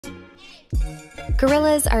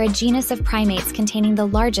Gorillas are a genus of primates containing the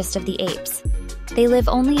largest of the apes. They live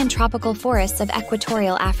only in tropical forests of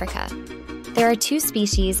equatorial Africa. There are 2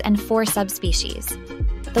 species and 4 subspecies.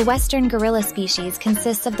 The western gorilla species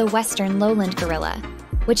consists of the western lowland gorilla,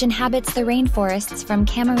 which inhabits the rainforests from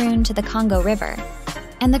Cameroon to the Congo River,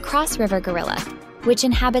 and the cross river gorilla, which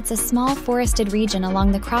inhabits a small forested region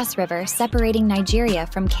along the Cross River separating Nigeria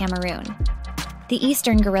from Cameroon. The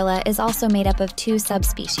eastern gorilla is also made up of 2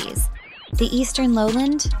 subspecies, the eastern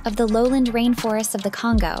lowland of the lowland rainforests of the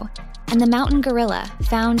Congo, and the mountain gorilla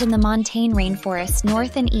found in the montane rainforests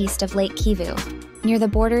north and east of Lake Kivu, near the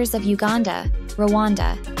borders of Uganda,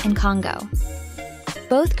 Rwanda, and Congo.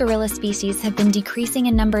 Both gorilla species have been decreasing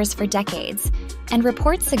in numbers for decades, and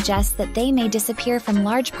reports suggest that they may disappear from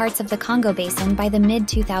large parts of the Congo Basin by the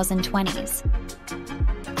mid-2020s.